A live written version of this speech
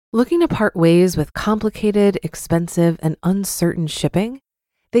Looking to part ways with complicated, expensive, and uncertain shipping?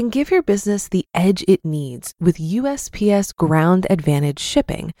 Then give your business the edge it needs with USPS Ground Advantage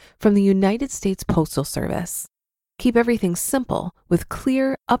shipping from the United States Postal Service. Keep everything simple with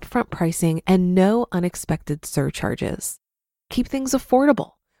clear, upfront pricing and no unexpected surcharges. Keep things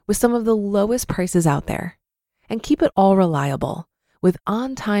affordable with some of the lowest prices out there. And keep it all reliable with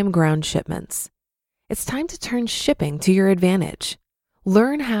on-time ground shipments. It's time to turn shipping to your advantage.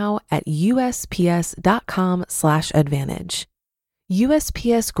 Learn how at USPS.com/advantage.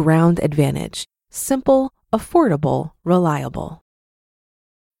 USPS Ground Advantage. Simple, affordable, reliable.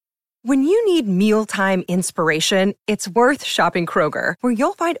 When you need mealtime inspiration, it's worth shopping Kroger, where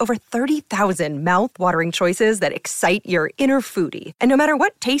you'll find over 30,000 mouth-watering choices that excite your inner foodie. And no matter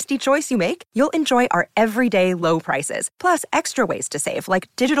what tasty choice you make, you'll enjoy our everyday low prices, plus extra ways to save, like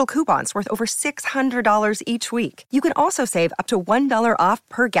digital coupons worth over $600 each week. You can also save up to $1 off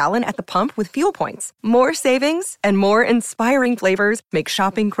per gallon at the pump with fuel points. More savings and more inspiring flavors make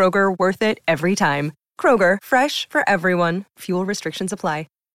shopping Kroger worth it every time. Kroger, fresh for everyone. Fuel restrictions apply.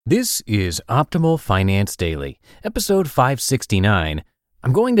 This is Optimal Finance Daily, episode 569,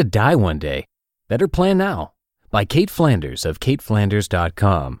 I'm Going to Die One Day. Better Plan Now, by Kate Flanders of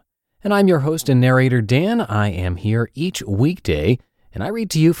kateflanders.com. And I'm your host and narrator, Dan. I am here each weekday, and I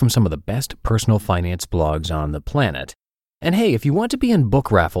read to you from some of the best personal finance blogs on the planet. And hey, if you want to be in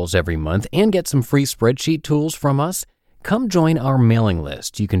book raffles every month and get some free spreadsheet tools from us, come join our mailing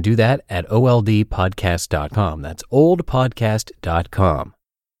list. You can do that at oldpodcast.com. That's oldpodcast.com.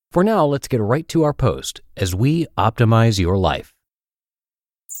 For now, let's get right to our post as we optimize your life.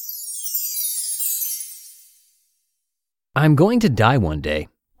 I'm Going to Die One Day.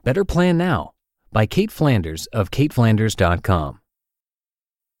 Better Plan Now, by Kate Flanders of kateflanders.com.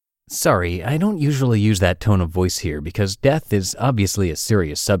 Sorry, I don't usually use that tone of voice here because death is obviously a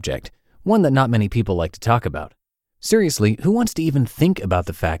serious subject, one that not many people like to talk about. Seriously, who wants to even think about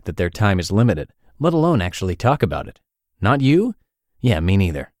the fact that their time is limited, let alone actually talk about it? Not you? Yeah, me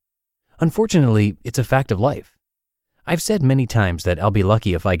neither. Unfortunately, it's a fact of life. I've said many times that I'll be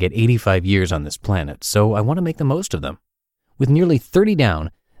lucky if I get 85 years on this planet, so I want to make the most of them. With nearly 30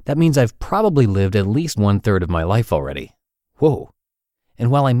 down, that means I've probably lived at least 1/3 of my life already. Whoa. And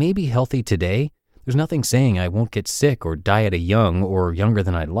while I may be healthy today, there's nothing saying I won't get sick or die at a young or younger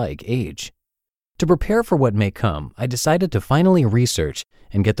than I'd like age. To prepare for what may come, I decided to finally research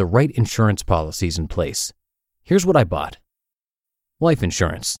and get the right insurance policies in place. Here's what I bought. Life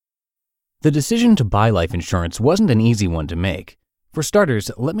insurance. The decision to buy life insurance wasn't an easy one to make. For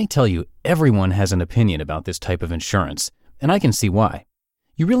starters, let me tell you, everyone has an opinion about this type of insurance, and I can see why.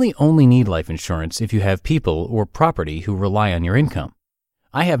 You really only need life insurance if you have people or property who rely on your income.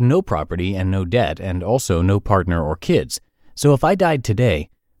 I have no property and no debt, and also no partner or kids, so if I died today,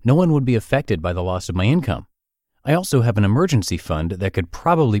 no one would be affected by the loss of my income. I also have an emergency fund that could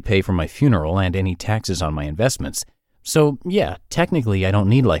probably pay for my funeral and any taxes on my investments. So yeah, technically I don't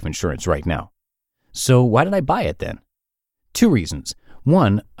need life insurance right now. So why did I buy it then? 2 reasons.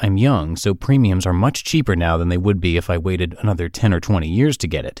 1, I'm young, so premiums are much cheaper now than they would be if I waited another 10 or 20 years to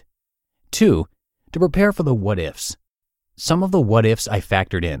get it. 2, to prepare for the what-ifs. Some of the what-ifs I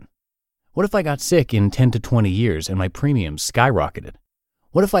factored in. What if I got sick in 10 to 20 years and my premiums skyrocketed?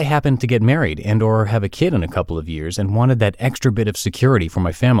 What if I happened to get married and or have a kid in a couple of years and wanted that extra bit of security for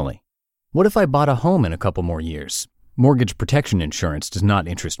my family? What if I bought a home in a couple more years? Mortgage protection insurance does not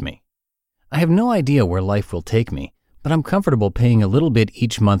interest me. I have no idea where life will take me, but I'm comfortable paying a little bit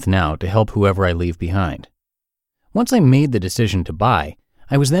each month now to help whoever I leave behind. Once I made the decision to buy,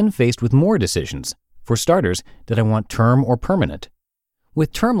 I was then faced with more decisions. For starters, did I want term or permanent?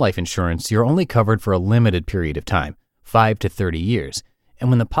 With term life insurance, you're only covered for a limited period of time, 5 to 30 years, and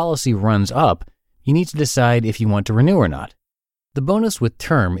when the policy runs up, you need to decide if you want to renew or not. The bonus with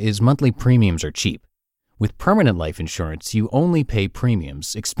term is monthly premiums are cheap. With permanent life insurance, you only pay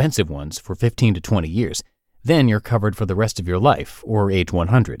premiums, expensive ones, for 15 to 20 years. Then you're covered for the rest of your life, or age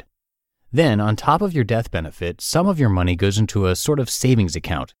 100. Then, on top of your death benefit, some of your money goes into a sort of savings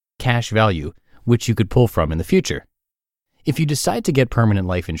account, cash value, which you could pull from in the future. If you decide to get permanent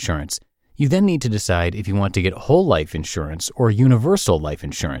life insurance, you then need to decide if you want to get whole life insurance or universal life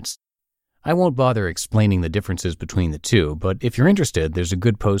insurance. I won't bother explaining the differences between the two, but if you're interested, there's a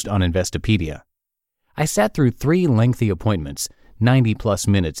good post on Investopedia. I sat through 3 lengthy appointments, 90-plus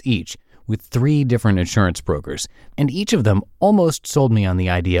minutes each, with 3 different insurance brokers, and each of them almost sold me on the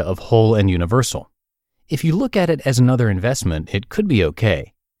idea of whole and universal. If you look at it as another investment, it could be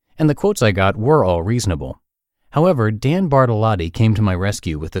okay, and the quotes I got were all reasonable. However, Dan Bartolotti came to my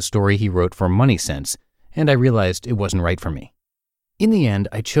rescue with a story he wrote for Money Sense, and I realized it wasn't right for me. In the end,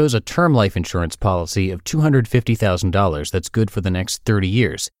 I chose a term life insurance policy of $250,000 that's good for the next 30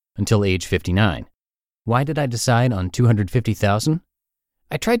 years, until age 59. Why did I decide on $250,000?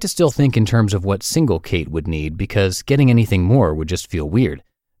 I tried to still think in terms of what single Kate would need because getting anything more would just feel weird,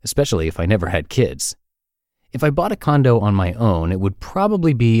 especially if I never had kids. If I bought a condo on my own, it would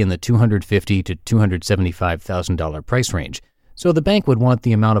probably be in the $250,000 to $275,000 price range, so the bank would want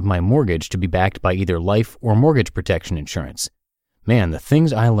the amount of my mortgage to be backed by either life or mortgage protection insurance. Man, the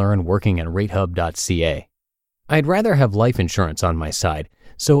things I learned working at ratehub.ca. I'd rather have life insurance on my side,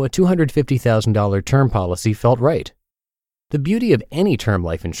 so a $250,000 term policy felt right. The beauty of any term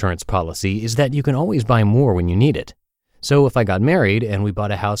life insurance policy is that you can always buy more when you need it. So if I got married and we bought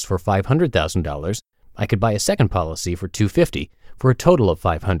a house for $500,000, I could buy a second policy for $250,000 for a total of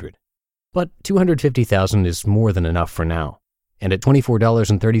 $500,000. But $250,000 is more than enough for now. And at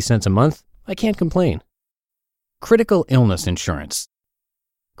 $24.30 a month, I can't complain. Critical illness insurance.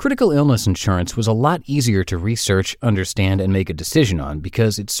 Critical illness insurance was a lot easier to research, understand, and make a decision on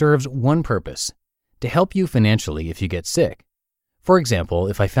because it serves one purpose: to help you financially if you get sick. For example,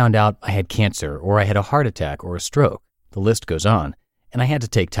 if I found out I had cancer or I had a heart attack or a stroke, the list goes on, and I had to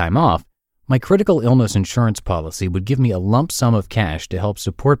take time off, my critical illness insurance policy would give me a lump sum of cash to help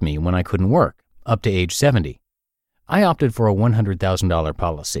support me when I couldn't work, up to age 70. I opted for a $100,000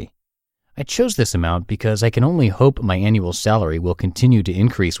 policy. I chose this amount because I can only hope my annual salary will continue to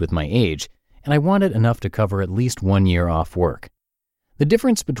increase with my age, and I wanted enough to cover at least 1 year off work. The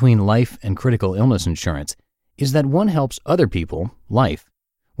difference between life and critical illness insurance is that one helps other people, life,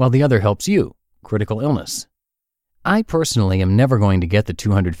 while the other helps you, critical illness. I personally am never going to get the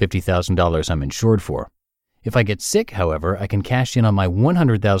 $250,000 I'm insured for. If I get sick, however, I can cash in on my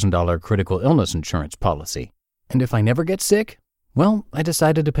 $100,000 critical illness insurance policy. And if I never get sick, well, I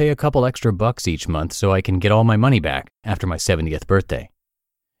decided to pay a couple extra bucks each month so I can get all my money back after my 70th birthday.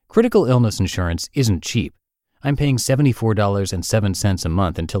 Critical illness insurance isn't cheap. I'm paying $74.07 a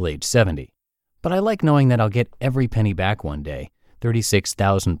month until age 70. But I like knowing that I'll get every penny back one day,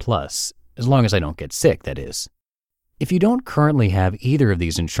 $36,000 plus, as long as I don't get sick, that is. If you don't currently have either of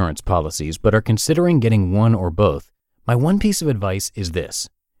these insurance policies but are considering getting one or both, my one piece of advice is this: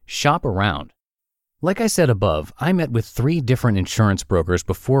 shop around. Like I said above, I met with 3 different insurance brokers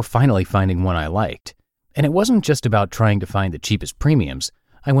before finally finding one I liked. And it wasn't just about trying to find the cheapest premiums.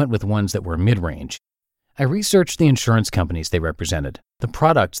 I went with ones that were mid-range. I researched the insurance companies they represented, the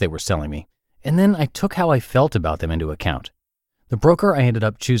products they were selling me, and then I took how I felt about them into account. The broker I ended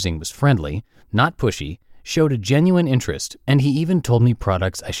up choosing was friendly, not pushy, showed a genuine interest, and he even told me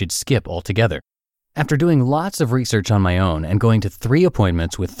products I should skip altogether. After doing lots of research on my own and going to 3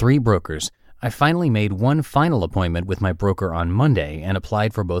 appointments with 3 brokers, I finally made one final appointment with my broker on Monday and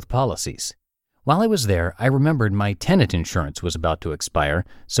applied for both policies. While I was there, I remembered my tenant insurance was about to expire,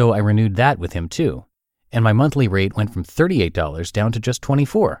 so I renewed that with him too. And my monthly rate went from $38 down to just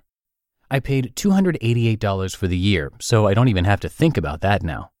 $24. I paid $288 for the year, so I don't even have to think about that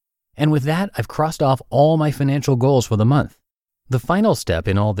now. And with that, I've crossed off all my financial goals for the month. The final step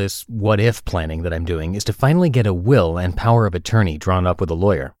in all this what-if planning that I'm doing is to finally get a will and power of attorney drawn up with a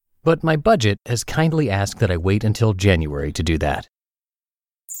lawyer. But my budget has kindly asked that I wait until January to do that.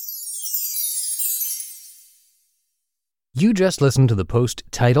 You just listened to the post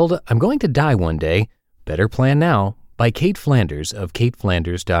titled, "I'm Going to Die One Day, Better Plan Now," by Kate Flanders of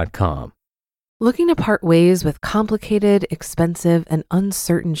kateflanders.com. Looking to part ways with complicated, expensive, and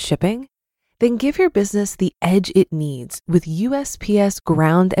uncertain shipping? Then give your business the edge it needs with USPS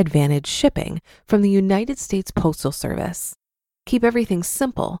Ground Advantage shipping from the United States Postal Service. Keep everything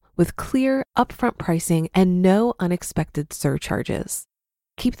simple with clear, upfront pricing and no unexpected surcharges.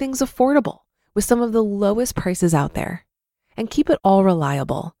 Keep things affordable with some of the lowest prices out there. And keep it all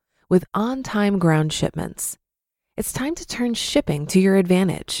reliable with on-time ground shipments. It's time to turn shipping to your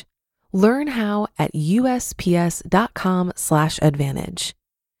advantage. Learn how at USPS.com/advantage.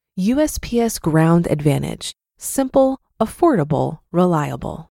 USPS Ground Advantage. Simple, affordable,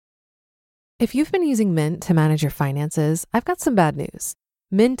 reliable. If you've been using Mint to manage your finances, I've got some bad news.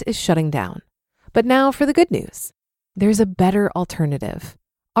 Mint is shutting down. But now for the good news. There's a better alternative.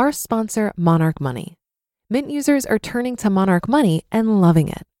 Our sponsor, Monarch Money. Mint users are turning to Monarch Money and loving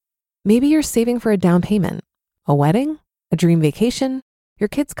it. Maybe you're saving for a down payment, a wedding, a dream vacation, your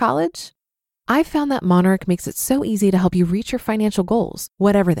kids' college. I've found that Monarch makes it so easy to help you reach your financial goals,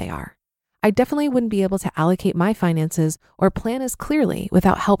 whatever they are. I definitely wouldn't be able to allocate my finances or plan as clearly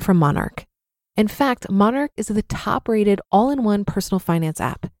without help from Monarch. In fact, Monarch is the top-rated all-in-one personal finance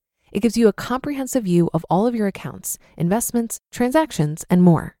app. It gives you a comprehensive view of all of your accounts, investments, transactions, and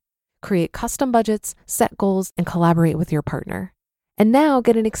more. Create custom budgets, set goals, and collaborate with your partner. And now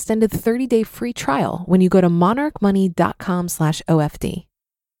get an extended 30-day free trial when you go to monarchmoney.com/OFD.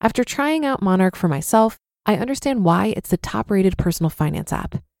 After trying out Monarch for myself, I understand why it's the top-rated personal finance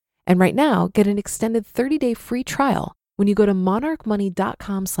app. And right now, get an extended 30-day free trial when you go to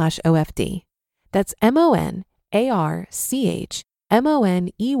monarchmoney.com/OFD. That's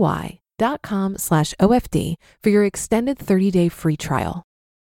monarchmoney.com/OFD for your extended 30-day free trial.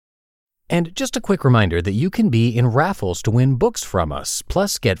 And just a quick reminder that you can be in raffles to win books from us,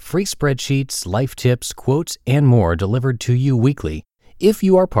 plus get free spreadsheets, life tips, quotes, and more delivered to you weekly if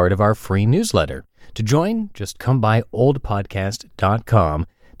you are part of our free newsletter. To join, just come by oldpodcast.com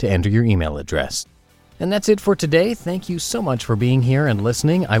to enter your email address. And that's it for today. Thank you so much for being here and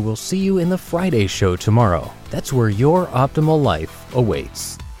listening. I will see you in the Friday show tomorrow. That's where your optimal life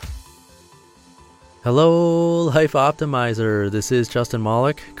awaits. Hello, Life Optimizer. This is Justin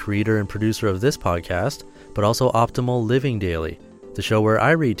Malik, creator and producer of this podcast, but also Optimal Living Daily, the show where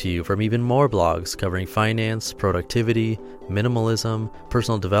I read to you from even more blogs covering finance, productivity, minimalism,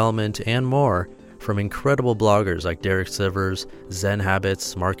 personal development, and more from incredible bloggers like Derek Sivers, Zen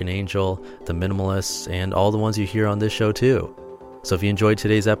Habits, Mark and Angel, The Minimalists, and all the ones you hear on this show too. So if you enjoyed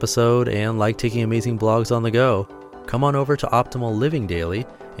today's episode and like taking amazing blogs on the go, come on over to Optimal Living Daily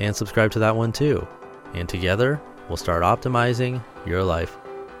and subscribe to that one too. And together, we'll start optimizing your life.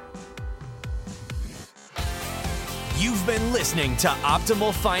 You've been listening to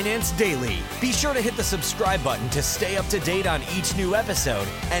Optimal Finance Daily. Be sure to hit the subscribe button to stay up to date on each new episode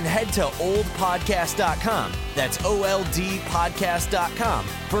and head to oldpodcast.com. That's OLDpodcast.com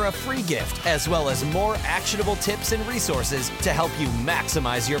for a free gift as well as more actionable tips and resources to help you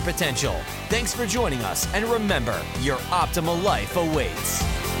maximize your potential. Thanks for joining us, and remember, your optimal life awaits.